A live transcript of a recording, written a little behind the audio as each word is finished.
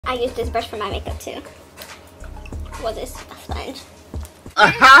I use this brush for my makeup too. Was this a sponge?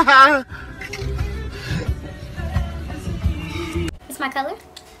 It's my color?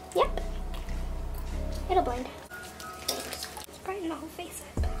 Yep. It'll blend. Let's brighten the whole face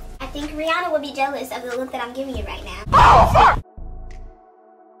up. I think Rihanna would be jealous of the look that I'm giving you right now. Oh, fuck!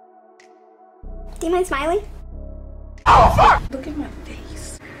 Do you mind smiling? Oh, fuck! Look at my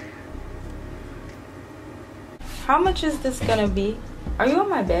face. How much is this gonna be? Are you on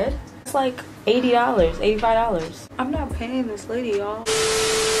my bed? It's like $80, $85. I'm not paying this lady, y'all.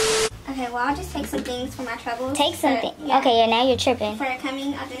 Okay, well, I'll just take some things for my troubles. Take something. Yeah. Okay, yeah, now you're tripping. For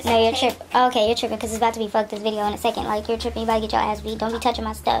coming, I'll just No, you're tripping. Okay, you're tripping because it's about to be fucked this video in a second. Like, you're tripping. You about to get your ass beat. Don't be touching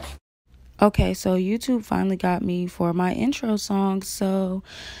my stuff. Okay, so YouTube finally got me for my intro song, so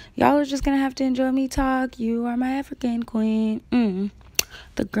y'all are just gonna have to enjoy me talk. You are my African queen.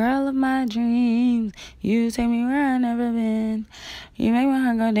 The girl of my dreams. You take me where I never been. You make my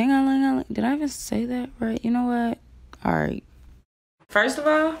heart go ding-a-ling-a-ling. Did I even say that right? You know what? Alright. First of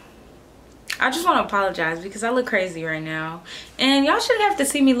all, I just want to apologize because I look crazy right now. And y'all shouldn't have to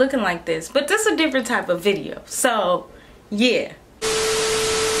see me looking like this. But this is a different type of video. So, yeah.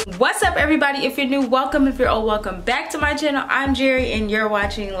 What's up, everybody? If you're new, welcome. If you're old, welcome back to my channel. I'm Jerry and you're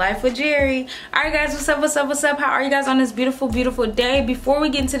watching Life with Jerry. Alright guys, what's up, what's up, what's up? How are you guys on this beautiful, beautiful day? Before we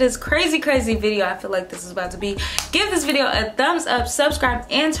get into this crazy video, I feel like this is about to be, give this video a thumbs up, subscribe,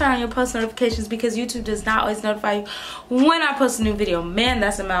 and turn on your post notifications because YouTube does not always notify you when I post a new video. Man,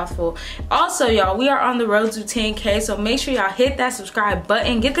 that's a mouthful. Also, y'all, we are on the road to 10K, so make sure y'all hit that subscribe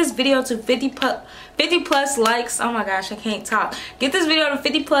button. Get this video to 50 plus likes. Oh my gosh, I can't talk. Get this video to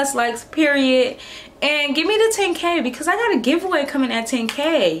 50 plus likes, period. And give me the 10K because I got a giveaway coming at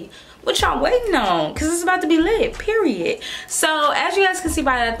 10K. What y'all waiting on? Because it's about to be lit, period. So as you guys can see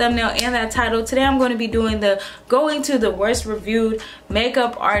by that thumbnail and that title, today I'm going to be doing the going to the worst reviewed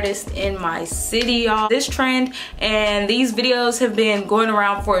makeup artist in my city, y'all. This trend and these videos have been going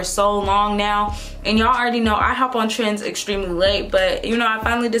around for so long now, and y'all already know I hop on trends extremely late, but you know, I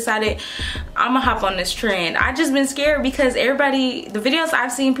finally decided I'm gonna hop on this trend. I just been scared because everybody, the videos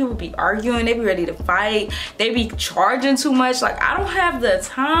I've seen, people be arguing, they be ready to fight, they be charging too much. Like, I don't have the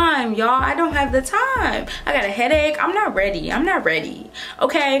time, y'all. I don't have the time. I got a headache. I'm not ready. I'm not ready.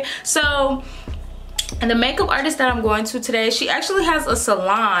 Okay, so and the makeup artist that I'm going to today, she actually has a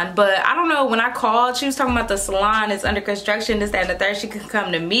salon, but I don't know, when I called, she was talking about the salon is under construction, this, that, and the third. She could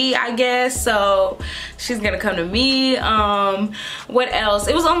come to me, I guess, so she's gonna come to me. What else?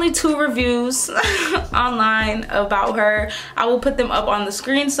 It was only 2 reviews online about her. I will put them up on the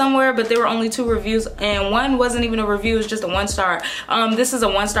screen somewhere, but there were only 2 reviews, and one wasn't even a review, it was just a 1-star. This is a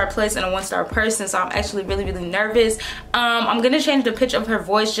 1-star place and a 1-star person, so I'm actually really nervous. I'm gonna change the pitch of her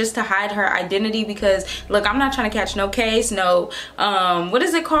voice just to hide her identity because look, I'm not trying to catch no case, no what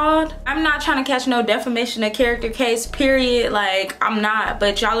is it called? I'm not trying to catch no defamation of character case, period. Like, I'm not,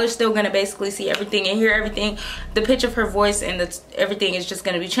 but y'all are still gonna basically see everything and hear everything. The pitch of her voice and everything is just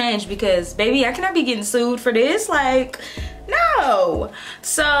gonna be changed because baby, I cannot be getting sued for this. Like, no.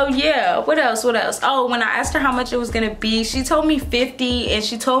 So yeah, what else? Oh, when I asked her how much it was gonna be, she told me 50, and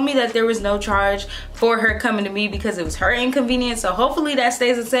she told me that there was no charge for her coming to me because it was her inconvenience. So hopefully that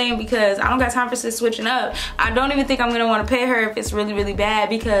stays the same because I don't got time for sis switching up. I don't even think I'm gonna want to pay her if it's really bad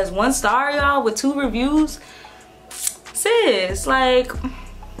because 1 star, y'all, with 2 reviews, sis, like,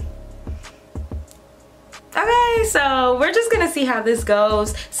 okay, so we're just gonna see how this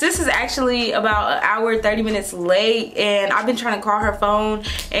goes. Sis is actually about 1 hour 30 minutes late, and I've been trying to call her phone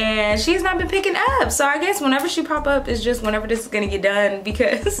and she's not been picking up. So I guess whenever she pop up is just whenever this is gonna get done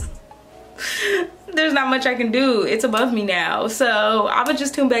because there's not much I can do. It's above me now. So I'ma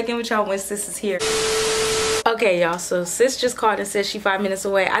just tune back in with y'all when sis is here. Okay, y'all, so sis just called and said she 5 minutes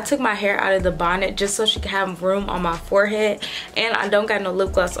away. I took my hair out of the bonnet just so she could have room on my forehead, and I don't got no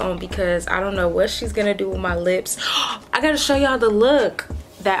lip gloss on because I don't know what she's gonna do with my lips. I gotta show y'all the look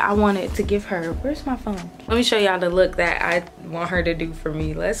that I wanted to give her. Where's my phone? Let me show y'all the look that I want her to do for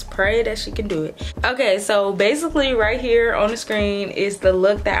me. Let's pray that she can do it. Okay, so basically right here on the screen is the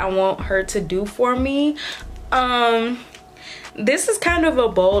look that I want her to do for me. This is kind of a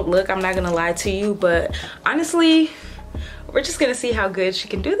bold look, I'm not gonna lie to you, but honestly, we're just gonna see how good she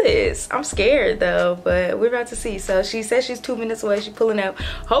can do this. I'm scared though, but we're about to see. So she says she's 2 minutes away, she's pulling up.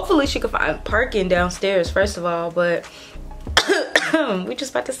 Hopefully she can find parking downstairs first of all, but we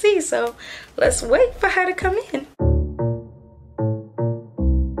just about to see. So let's wait for her to come in.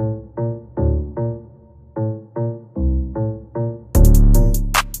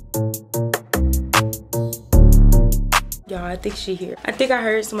 Y'all, I think she here. I think I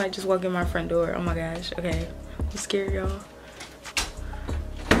heard somebody just walk in my front door. Oh my gosh. Okay, I'm scared, y'all.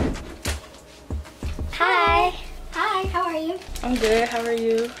 are you? I'm good. How are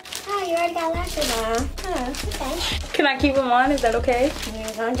you? Oh, you already got lashes on. Oh, okay. Can I keep them on? Is that okay?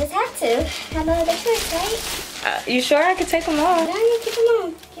 You're gonna just have to. Have no other choice, right? You sure I could take them off? No, you keep them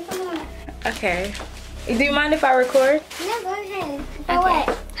on. Keep them on. Okay. Do you mind if I record? No, go ahead. For Okay.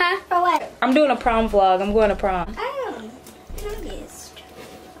 what? Huh? For what? I'm doing a prom vlog. I'm going to prom. Oh, August.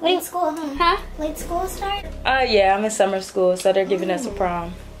 Late school, huh? Huh? Late school start? Yeah, I'm in summer school, so they're giving us a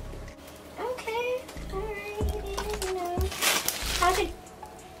prom. Okay. Alright. You know.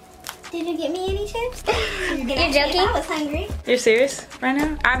 Did you get me any chips? You're joking? I was hungry. You're serious right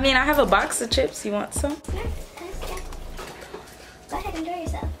now? I mean, I have a box of chips. You want some? No, go ahead, enjoy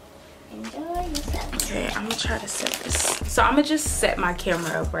yourself. Enjoy yourself. Okay, I'm gonna try to set this. So I'm gonna just set my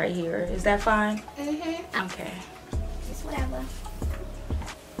camera up right here. Is that fine? Mm-hmm. Okay. Just whatever.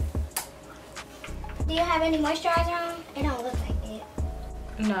 Do you have any moisturizer on? It don't look like it.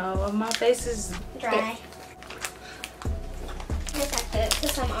 No, my face is Dry. Just have to put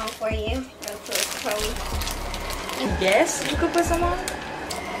some on for you real quick before we... Yes, you could put some on.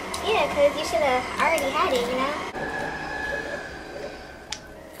 Yeah, because you should have already had it, you know?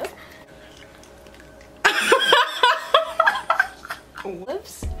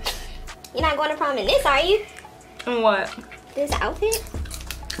 Whoops. You're not going to prom in this, are you? And what? This outfit?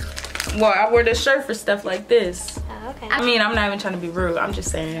 Well, I wear this shirt for stuff like this. Oh, okay. I mean, I'm not even trying to be rude. I'm just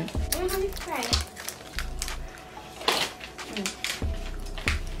saying. Right.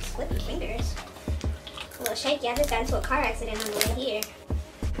 Slippy fingers. A little shaky. I just got into a car accident on the way here.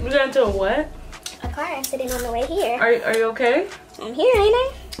 You got into a what? A car accident on the way here. Are you okay? I'm here, ain't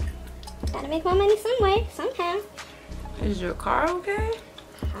I? Gotta make my money some way, somehow. Is your car okay?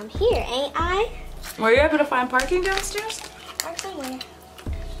 I'm here, ain't I? Were you able to find parking downstairs? Or somewhere.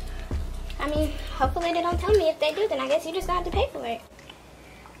 I mean, hopefully they don't tell me. If they do, then I guess you just got to pay for it.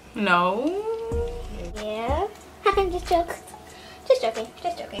 No. Yeah. I'm just joking. Just joking.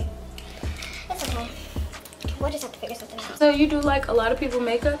 Just joking. It's okay. We'll just have to figure something out. So you do like a lot of people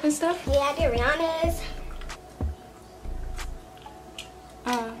makeup and stuff? Yeah, I do Rihanna's.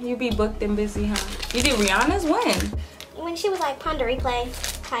 You be booked and busy, huh? You did Rihanna's when? When she was like Ponder Replay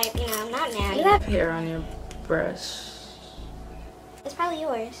type, you know, not now. You have hair on your brush. It's probably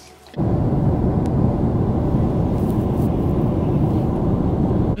yours.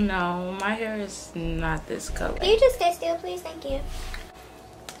 No, my hair is not this color. Can you just stay still, please? Thank you.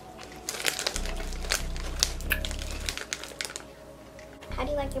 How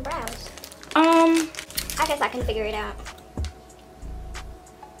do you like your brows? I guess I can figure it out.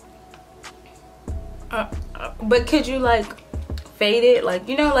 But could you like fade it? Like,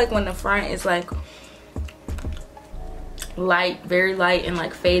 you know, like when the front is like light, very light, and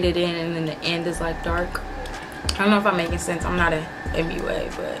like faded in, and then the end is like dark. I don't know if I'm making sense. I'm not a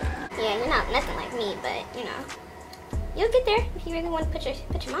MUA, but Yeah, you're not nothing like me, but you know, you'll get there if you really want to put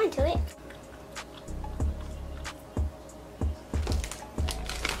your mind to it.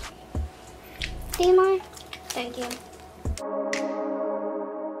 Do you mind? Thank you.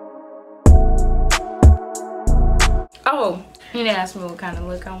 oh, you didn't ask me what kind of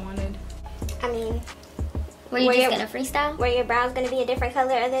look I wanted. I mean, Were you just gonna freestyle? were your brows gonna be a different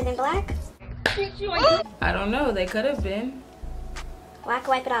color other than black? I don't know. They could have been. Well, I can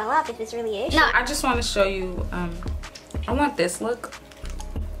wipe it all off if it's really an issue. No. I just want to show you. I want this look.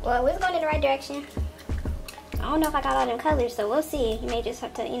 Well, we're going in the right direction. I don't know if I got all them colors, so we'll see. You may just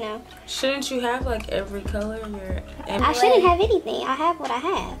have to, you know. Shouldn't you have like every color? I shouldn't have anything. I have what I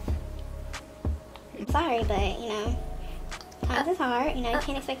have. Sorry, but you know, times is hard. You know, you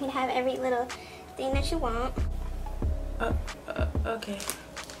can't expect me to have every little thing that you want. Okay.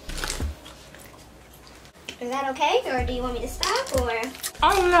 Is that okay, or do you want me to stop, or?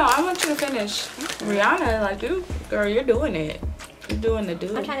 Oh no, I want you to finish. Rihanna, like you, girl, you're doing it. You're doing the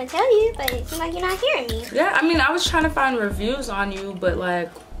do. I'm trying to tell you, but it seems like you're not hearing me. Yeah, I mean, I was trying to find reviews on you, but like,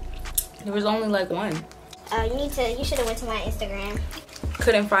 there was only like one. You should have went to my Instagram.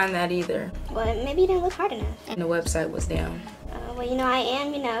 Couldn't find that either. Well, maybe you didn't look hard enough. And the website was down. Well, you know, I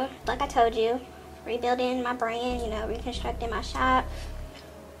am, you know, like I told you, rebuilding my brand, you know, reconstructing my shop.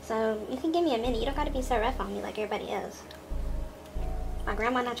 So you can give me a minute. You don't got to be so rough on me like everybody else. My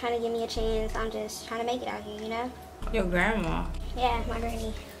grandma not trying to give me a chance. I'm just trying to make it out here, you know? Your grandma? Yeah, my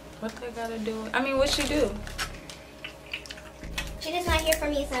granny. What they gotta do? I mean, what'd she do? She just not here for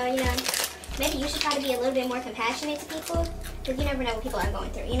me, so, you know, maybe you should try to be a little bit more compassionate to people. Because you never know what people are going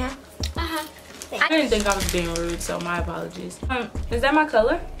through, you know? Uh-huh. I didn't think I was being rude, so my apologies. Is that my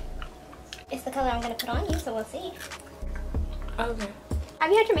color? It's the color I'm going to put on you, so we'll see. Okay.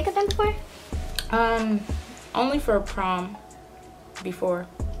 Have you had your makeup done before? Only for prom before.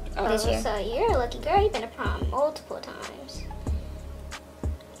 this year. So you're a lucky girl. You've been to prom multiple times.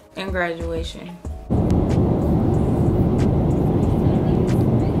 And graduation.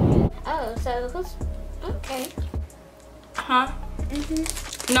 Oh, so who's... Okay. Huh?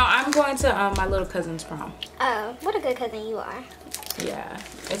 No, I'm going to my little cousin's prom. Oh, what a good cousin you are. Yeah,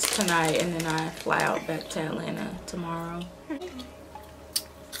 it's tonight, and then I fly out back to Atlanta tomorrow.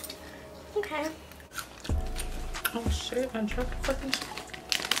 Okay. Oh shit, I dropped the fucking...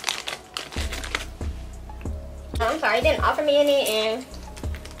 I'm sorry, you didn't offer me any, and...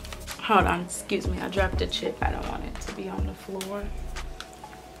 Hold on, excuse me, I dropped a chip. I don't want it to be on the floor.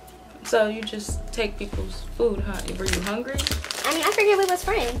 So you just take people's food, huh? Were you hungry? I mean, I figured we was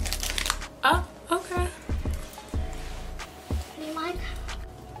friends. Oh, okay. Do you mind?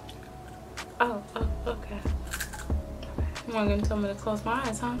 Oh, okay. You weren't gonna tell me to close my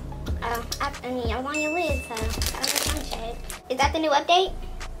eyes, huh? Oh, I mean, I was on your lid, so that was a sunshade. Is that the new update?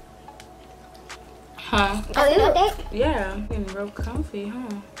 Huh? Oh, the new update? Yeah, getting real comfy,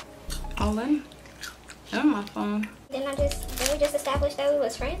 huh? All in. On my phone. Didn't we just establish that we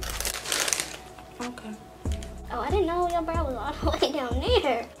was friends? Okay. Oh, I didn't know your brow was all the way down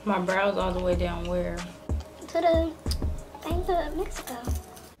there. My brow's all the way down where? To the thing to Mexico.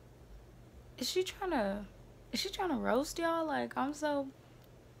 Is she trying to roast y'all? Like, I'm so...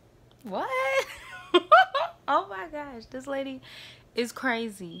 What? Oh my gosh, this lady is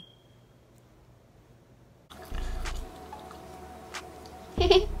crazy.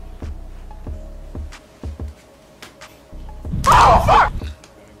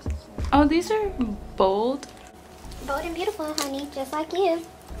 Oh, these are bold. Bold and beautiful, honey, just like you.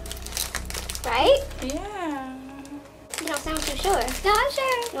 Right? Yeah. You don't sound too sure. No, I'm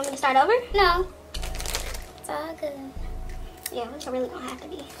sure. You want me to start over? No. It's all good. Yeah, we really don't have to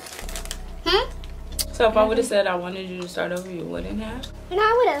be. So if I would have said I wanted you to start over, you wouldn't have? No,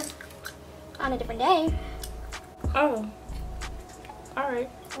 I would have. On a different day. Oh. Alright.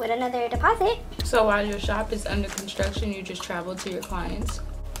 With another deposit. So while your shop is under construction, you just travel to your clients?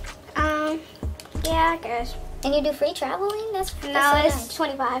 Yeah, I guess. And you do free traveling? That's No, so it's nice.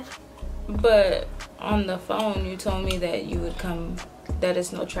 25. But on the phone, you told me that you would come, that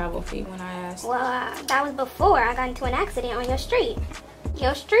it's no travel fee when I asked. Well, that was before I got into an accident on your street.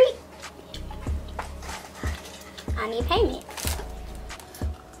 Your street? I need payment.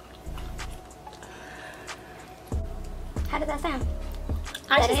 How does that sound?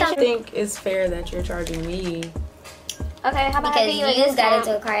 I just don't think it's fair that you're charging me. Okay, how about I because do you a you got discount?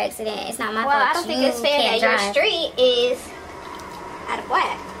 into a car accident. It's not my Well, fault. I don't think You it's fair that can't your drive. street is out of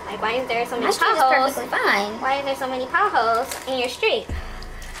whack. Like, why is there so many My street is potholes? perfectly fine. Why is there so many potholes in your street?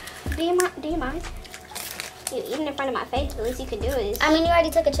 Do you mind? You eating in front of my face, the least you could do is... I mean, you already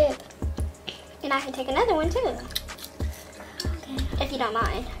took a chip. And I can take another one, too. Okay. If you don't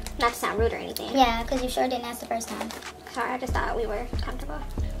mind. Not to sound rude or anything. Yeah, because you sure didn't ask the first time. Sorry, I just thought we were comfortable.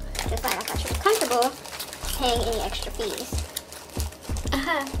 Just like I thought you were comfortable paying any extra fees.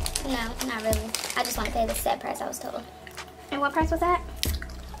 No, not really. I just want to pay the set price I was told. And what price was that?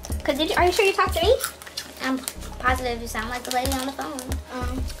 Cause are you sure you talked to me? I'm positive you sound like the lady on the phone.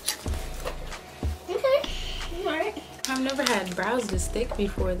 Okay. Alright. I've never had brows this thick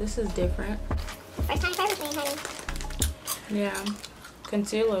before. This is different. First time for everything, honey. Yeah.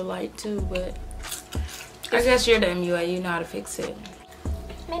 Concealer light too, but I guess you're the MUA. You know how to fix it.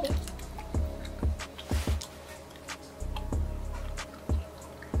 Maybe.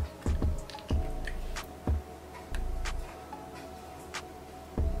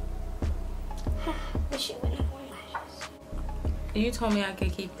 Wish you wouldn't have worn lashes. You told me I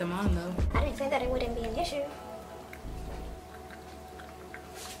could keep them on though. I didn't say that it wouldn't be an issue.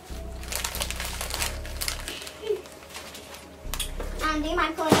 Do you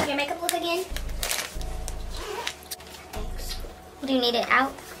mind pulling up your makeup look again? Thanks. Do you need it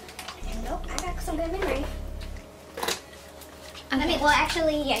out? Nope, I got some good memory. I mean, well,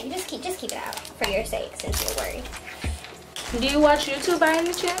 actually, yeah, you just keep it out for your sake, since you're worried. Do you watch YouTube by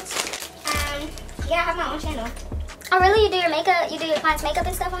any chance? Yeah, I have my own channel. Oh, really? You do your makeup? You do your clients' makeup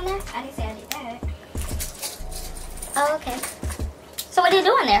and stuff on there? I didn't say I did that. Oh, okay. So what do you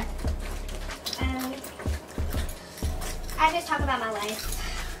do on there? I just talk about my life.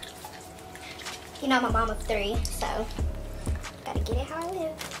 You know, I'm a mom of 3, so gotta get it how I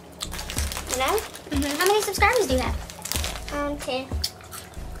live. You know? How many subscribers do you have? 10.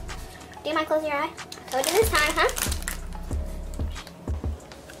 Do you mind closing your eye? I told you this time, huh?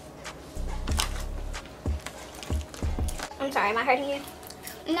 I'm sorry, am I hurting you?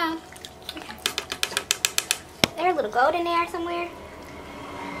 No. Okay. There's a little gold in there somewhere.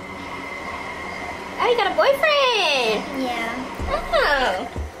 Oh, you got a boyfriend! Yeah. Oh.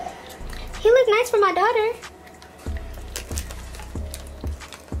 He looked nice for my daughter.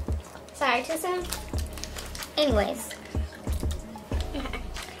 Sorry, too soon? Anyways.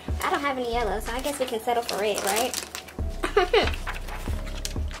 I don't have any yellow, so I guess we can settle for red, right?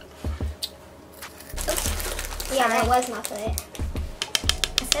 Yeah, that was my foot.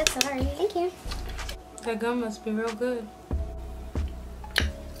 I said sorry. Thank you. That gum must be real good.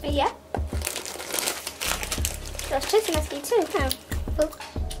 Yeah. Those chips must be too, huh? Oop.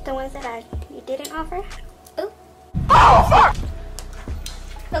 The ones that you didn't offer. Oop. Oh, fuck!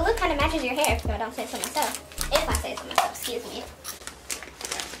 The look kind of matches your hair. No, don't say so myself. If I say so myself, excuse me.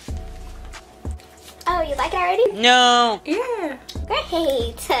 Oh, you like it already? No. Yeah.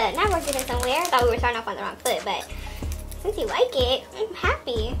 Great. Now we're getting somewhere. I thought we were starting off on the wrong foot, but since you like it, I'm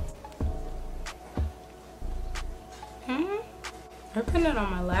happy. You're putting it on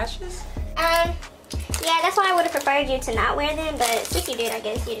my lashes? Yeah, that's why I would have preferred you to not wear them, but since you did, I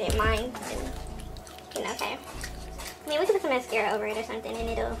guess you didn't mind. And, you know, okay. I mean, we can put some mascara over it or something, and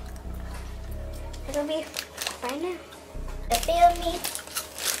it'll be fine now. You feel me?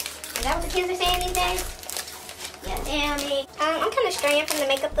 Is that what the kids are saying these days? Yeah, damn it. I'm kind of straying from the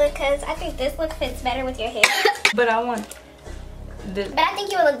makeup look because I think this look fits better with your hair. But I want this. But I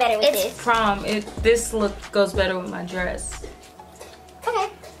think you would look better with this. It's prom. This look goes better with my dress. Okay.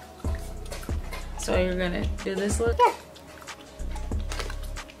 So you're gonna do this look? Yeah.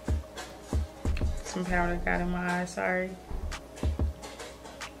 Some powder got in my eye, sorry.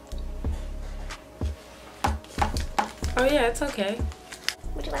 Oh yeah, it's okay.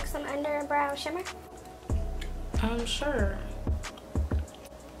 Would you like some underbrow shimmer? Sure.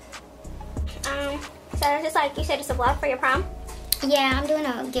 So just like you said, it's a vlog for your prom? Yeah, I'm doing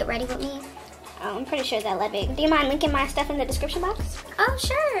a get ready with me. Oh, I'm pretty sure they'll love it. Do you mind linking my stuff in the description box? Oh,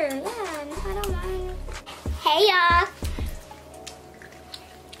 sure. Yeah, no, I don't mind. Hey, y'all.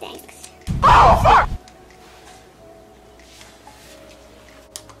 Thanks. Oh, fuck!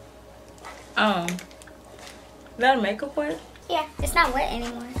 That makeup wet? Yeah, it's not wet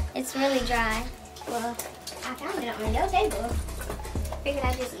anymore. It's really dry. Well, I found it on your table. Figured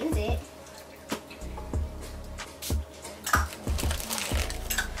I'd just use it.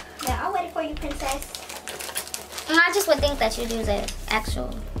 Yeah, I'll wait for you, princess. And I just would think that you'd use an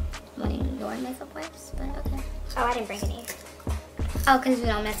actual one of your makeup wipes, but okay. Oh, I didn't bring any. Oh, because you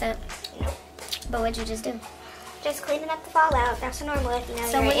don't mess up. No. But what'd you just do? Just cleaning up the fallout. That's normal if you know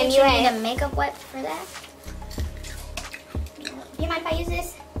So you're wouldn't you need a makeup wipe for that? You mind if I use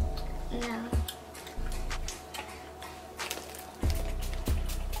this? No.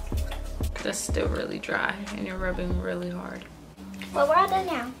 That's still really dry and you're rubbing really hard. Well, we're all done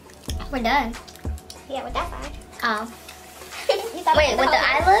now. We're done. Yeah, with that side. Oh. You thought Wait, with the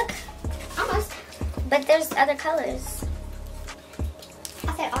eye look? Almost. But there's other colors.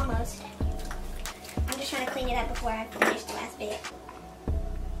 I said almost. I'm just trying to clean it up before I finish the last bit.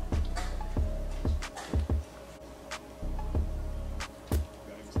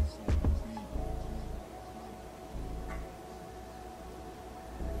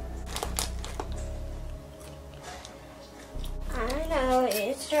 I know,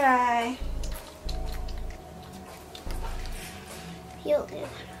 it's dry. You'll live.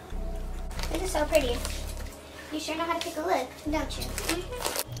 This is so pretty. You sure know how to pick a look, don't you?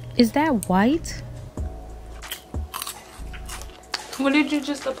 Is that white? What did you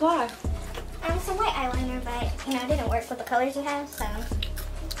just apply? Some white eyeliner, but you know, it didn't work with the colors you have, so.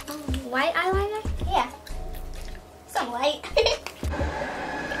 White eyeliner? Yeah. Some white.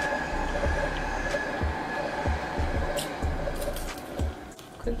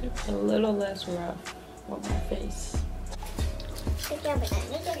 Could it be a little less rough with my face? Did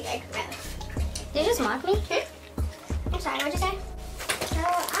you just mock me? I'm sorry, what'd you say?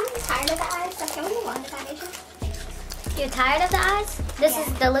 I'm tired of the eyes, so can we move on to foundation? You're tired of the eyes? This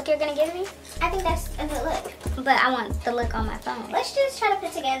is the look you're gonna give me? I think that's a good look. But I want the look on my phone. Let's just try to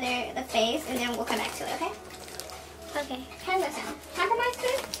put together the face and then we'll come back to it, okay? Okay. How does that sound? Compromise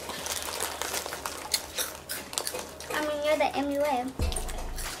good? I mean, you're the MUA.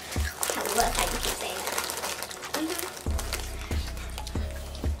 I love how you keep saying that.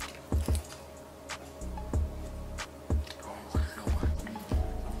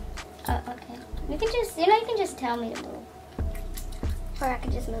 Okay. You can just, you can just tell me to move. Or I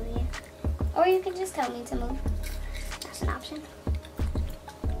could just move you. Or you can just tell me to move. That's an option.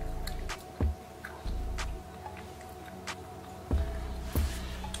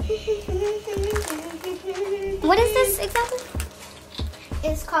 What is this exactly?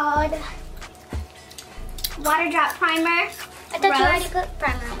 It's called Water Drop Primer. I thought you already put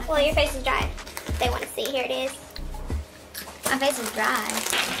primer on my face. Well, your face is dry. They want to see. Here it is. My face is dry.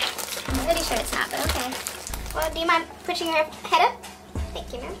 I'm pretty sure it's not, but okay. Well, do you mind pushing your head up?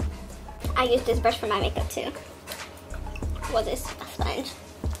 Thank you, ma'am. I use this brush for my makeup too. Well, this a sponge.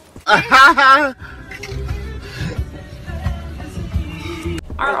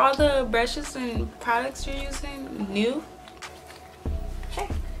 Are all the brushes and products you're using new? Sure.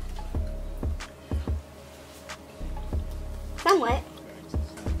 Somewhat.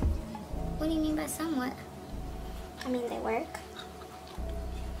 What do you mean by somewhat? I mean, they work.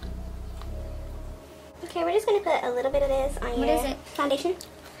 Okay, we're just gonna put a little bit of this on What your is it? foundation.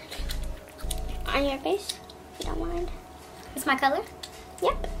 On your face, if you don't mind. It's my color?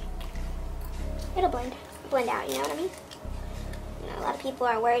 Yep. It'll blend out, you know what I mean? You know, a lot of people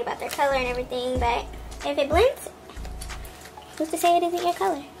are worried about their color and everything, but if it blends, who's to say it isn't your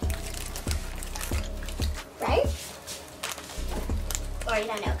color? Right? Or you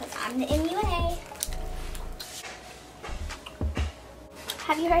don't know, because I'm the MUA.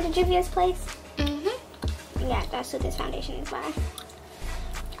 Have you heard of Juvia's Place? Mm-hmm. Yeah, that's what this foundation is by.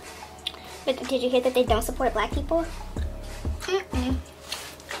 But did you hear that they don't support black people? Mm-mm.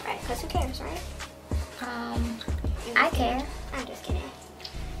 Right, because who cares, right? I care. I'm just kidding.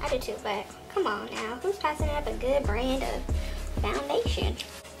 I do too, but come on now. Who's passing up a good brand of foundation?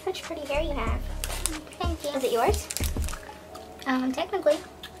 Such pretty hair you have. Thank you. Is it yours? Technically.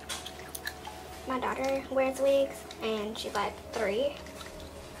 My daughter wears wigs, and she's like 3.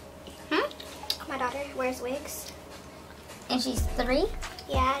 My daughter wears wigs. And she's 3?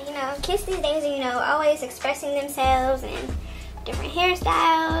 Yeah, you know, kids these days are, you know, always expressing themselves and different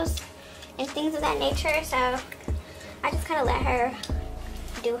hairstyles and things of that nature. So I just kind of let her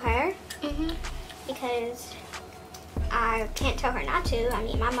do her because I can't tell her not to. I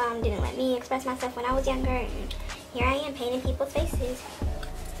mean, my mom didn't let me express myself when I was younger, and here I am painting people's faces.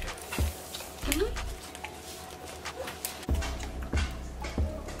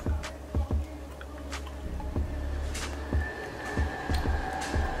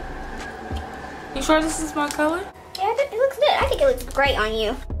 You sure this is my color? Yeah, it looks good. I think it looks great on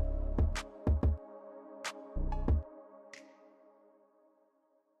you.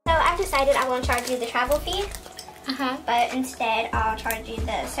 So I've decided I won't charge you the travel fee, but instead I'll charge you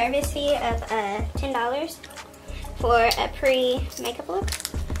the service fee of $10 for a pre-makeup look.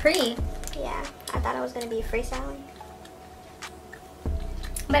 Pre? Yeah, I thought I was going to be freestyling.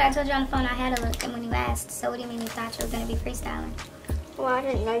 But I told you on the phone I had a look, and when you asked, so what do you mean you thought you were going to be freestyling? Well, I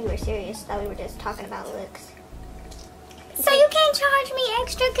didn't know you were serious. Thought we were just talking about looks. So you can't charge me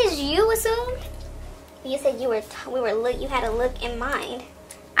extra because you assumed? You said you had a look in mind.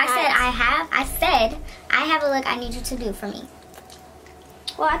 I said I have a look I need you to do for me.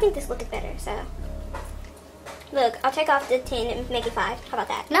 Well, I think this look is better, so. Look, I'll take off the 10 and make it 5. How about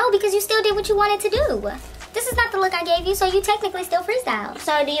that? No, because you still did what you wanted to do. This is not the look I gave you, so you technically still freestyle.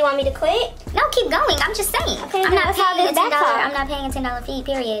 So, do you want me to quit? No, keep going. I'm just saying. Okay, I'm not paying a $10. I'm I'm not paying a $10 fee,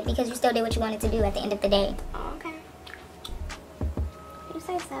 period, because you still did what you wanted to do at the end of the day. Oh, okay. You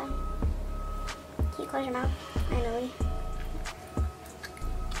say so. Can you close your mouth? I know you.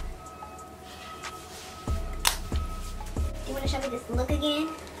 Do you want to show me this look again?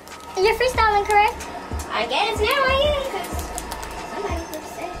 You're freestyling, correct? I guess now I am, because somebody's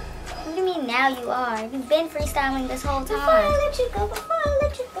upset. What do you mean now you are? You've been freestyling this whole time. Before I let you go,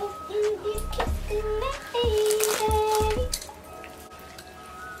 you did kiss goodnight, baby.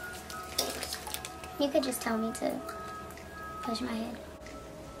 You could just tell me to push my head.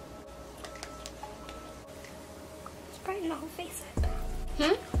 Brighten my whole face up.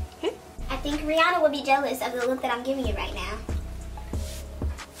 I think Rihanna would be jealous of the look that I'm giving you right now.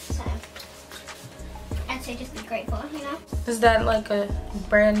 So, I'd say just be grateful, you know? Is that like a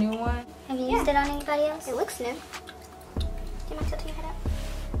brand new one? Have you used it on anybody else? It looks new. Do you mind tilting your head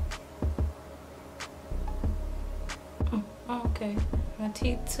up? Oh, okay. My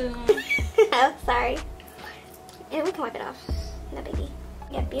teeth too. Oh, sorry. Yeah, we can wipe it off. No biggie.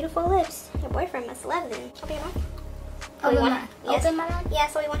 You have beautiful lips. Your boyfriend must love them. Open your mouth. Open my mouth? Yeah,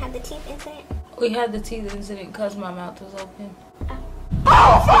 so we won't have the teeth incident. We had the teeth incident because my mouth was open.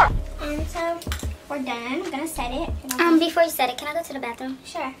 Oh. And so, we're done. I'm going to set it. Before you set it, can I go to the bathroom?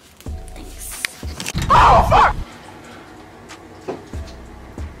 Sure. Thanks. Oh, fuck!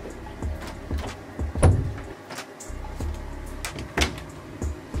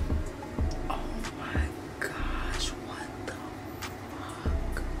 Oh my gosh, what the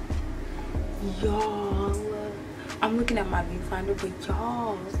fuck? Y'all, I'm looking at my viewfinder, but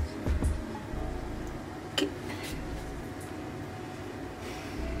y'all,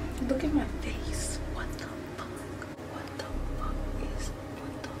 look at my face. What the fuck? What the fuck is,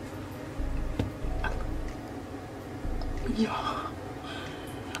 what the, y'all.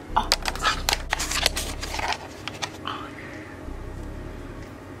 Oh.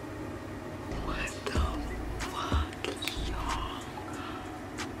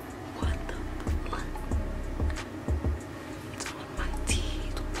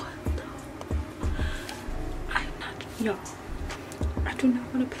 Yo, I do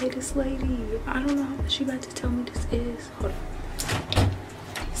not want to pay this lady. I don't know how much she about to tell me this is. Hold on.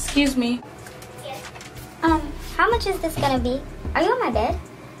 Excuse me. Yes. How much is this gonna be? Are you on my bed?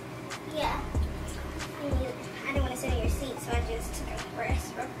 Yeah. I didn't want to sit in your seat, so I just took a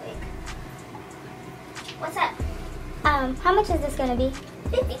rest real quick. What's up? How much is this gonna be?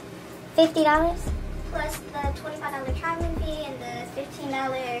 $50. $50? Plus the $25 traveling fee and the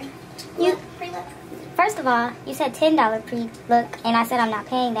 $15 pre-look. First of all, you said $10 pre-look, and I said I'm not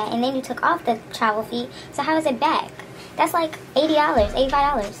paying that, and then you took off the travel fee. So how is it back? That's like $80,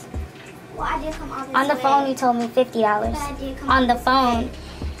 $85. Well, I did come all this On the way. phone, you told me $50. But I did come On all the this phone. way.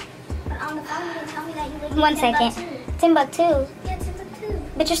 But on the phone, you didn't tell me that you lived in One second. Timbuktu. Timbuktu. Yeah, Timbuktu.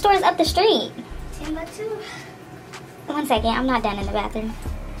 But your store is up the street. Timbuktu. 1 second, I'm not done in the bathroom.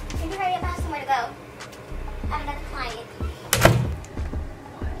 Can you hurry up? I have somewhere to go. I have another client.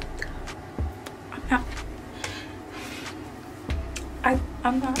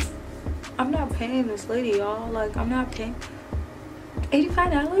 I'm not paying this lady, y'all. Like, I'm not paying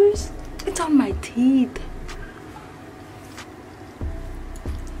 $85. It's on my teeth.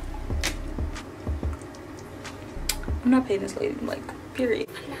 I'm not paying this lady, like, period.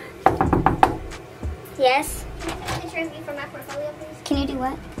 Yes? Can you take a picture of me for my portfolio, please? Can you do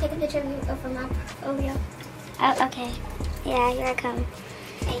what? Take a picture of you for my portfolio. Oh, okay. Yeah, here I come.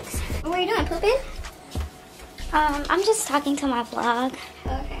 Thanks. What are you doing, pooping? I'm just talking to my vlog.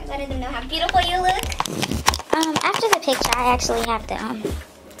 Okay, letting them know how beautiful you look. After the picture, I actually have to,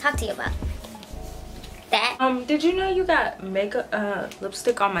 talk to you about that. Did you know you got makeup,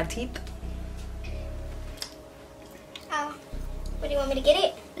 lipstick on my teeth? Oh, what do you want me to get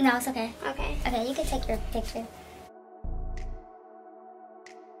it? No, it's okay. Okay. Okay, you can take your picture.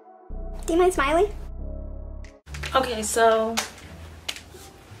 Do you mind smiling? Okay, so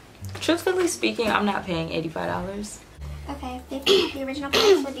truthfully speaking, I'm not paying $85. Okay, the original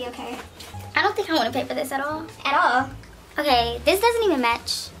price would be okay. I don't think I want to pay for this at all. At all? Okay, this doesn't even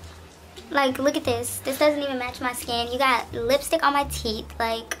match. Like, look at this. This doesn't even match my skin. You got lipstick on my teeth.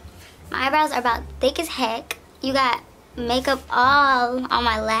 Like, my eyebrows are about thick as heck. You got makeup all on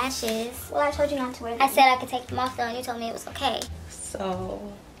my lashes. Well, I told you not to wear them. I said I could take them off though, and you told me it was okay. So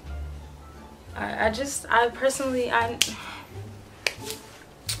I personally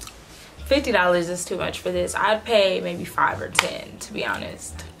 $50 is too much for this. I'd pay maybe $5 or $10, to be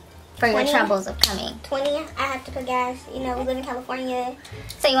honest. For your 20? troubles of coming. 20, I have to put gas. You know, we live in California.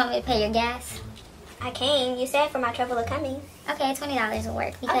 So you want me to pay your gas? I came. You said for my trouble of coming. Okay, $20 will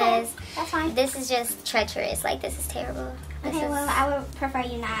work because Okay, that's fine. this is just treacherous. Like, this is terrible. This Okay, is... well, I would prefer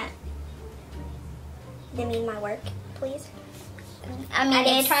you not demean my work, please. I mean, I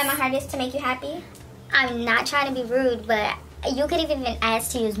did try my hardest to make you happy. I'm not trying to be rude, but you could have even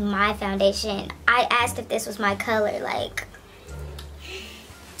asked to use my foundation. I asked if this was my color.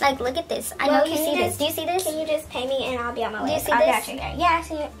 Like look at this. I know you see this. Do you see this? Can you just pay me and I'll be on my way? Do you see I this? got you. Yeah, I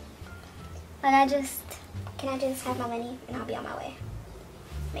see it. Like, Can I just have my money and I'll be on my way?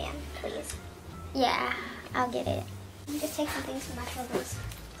 Ma'am, please. yeah, I'll get it. You just take some things from my troubles.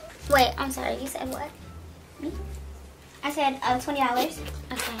 Wait, I'm sorry. You said what? Me? I said $20.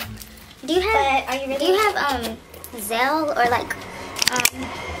 Okay. Do you have? But are you really? Do you have Zelle or like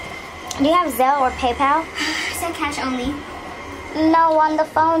do you have Zelle or PayPal? I said cash only. No, on the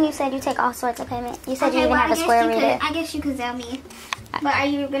phone you said you take all sorts of payment. You said you even have a square reader. I guess you could Zelle me. But are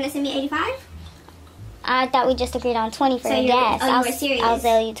you gonna send me 85? I thought we just agreed on 20 for So your you're- gas. oh, you were serious? I'll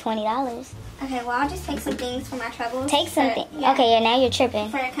Zelle you $20. Okay, well I'll just take some things for my troubles. Take something. Yeah. Okay, yeah, now you're tripping.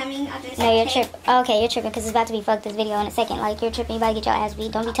 For coming, I'll just. No, you're take- tripping. Okay, you're tripping because it's about to be fucked this video in a second. Like, you're tripping. You gotta get your ass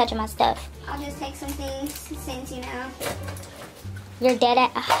beat. Don't be touching my stuff. I'll just take some things since you know. You're dead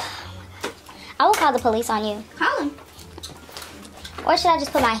at. Oh my God. I will call the police on you. Call him. Or should I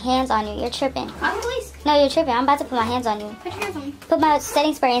just put my hands on you? You're tripping. Call the police. No, you're tripping. I'm about to put my hands on you. Put your hands on me. Put my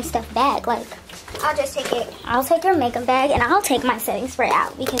setting spray and stuff back. Like, I'll just take it. I'll take your makeup bag and I'll take my setting spray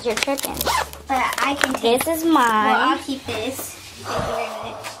out because you're tripping. But I can take. This is Well, I'll mine. keep this. Thank you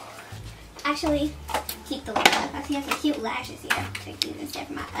very much. Actually, keep the lip. I see you have some cute lashes here. Take these instead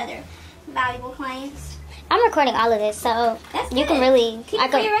for my other valuable clients. I'm recording all of this, so That's you can good. really. Keep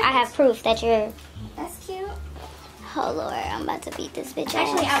it for your I have records. proof that you're. That's cute. Oh Lord, I'm about to beat this bitch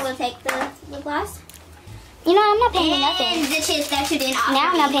Actually, ass. I will take the lip gloss. You know, I'm not paying you And nothing. the chips that you didn't offer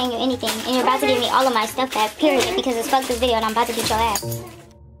Now I'm not me. paying you anything, and you're about to give me all of my stuff back, period, because it's fuck this video and I'm about to beat your ass.